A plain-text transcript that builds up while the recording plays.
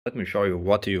Let me show you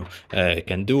what you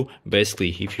can do.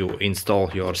 Basically, if you install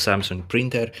your Samsung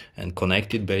printer and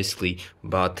connect it basically,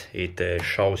 but it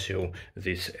shows you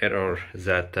this error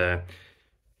that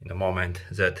in the moment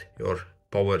that your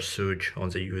power surge on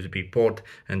the USB port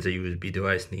and the USB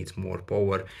device needs more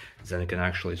power than it can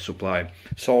actually supply.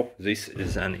 So this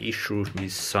is an issue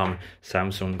with some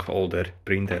Samsung older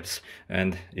printers,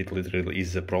 and it literally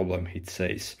is a problem, it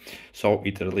says. So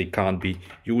it really can't be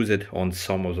used on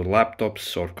some of the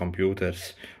laptops or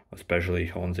computers,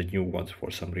 especially on the new ones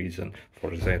for some reason.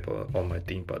 For example, on my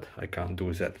ThinkPad I can't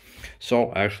do that. So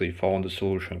I actually found a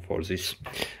solution for this.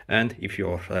 And if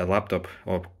your laptop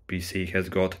or PC has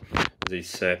got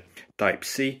this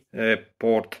Type-C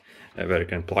port where you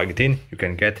can plug it in, you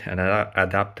can get an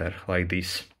adapter like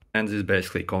this. And this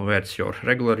basically converts your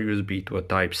regular USB to a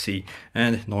Type-C,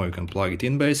 and now you can plug it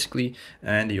in basically,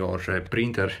 and your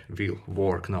printer will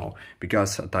work now,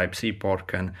 because a Type-C port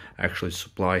can actually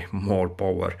supply more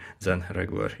power than a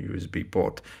regular USB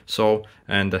port. So,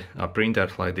 and a printer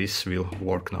like this will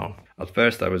work now. At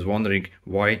first I was wondering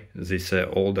why this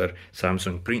older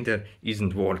Samsung printer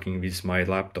isn't working with my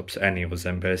laptops, any of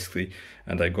them basically,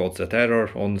 and I got that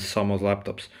error on some of the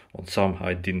laptops. On some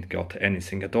I didn't got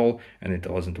anything at all and it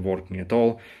wasn't working at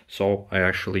all. So I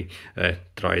actually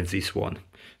tried this one.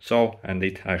 So, and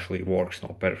it actually works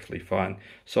now perfectly fine.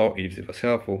 So if it was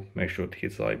helpful, make sure to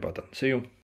hit the like button. See you.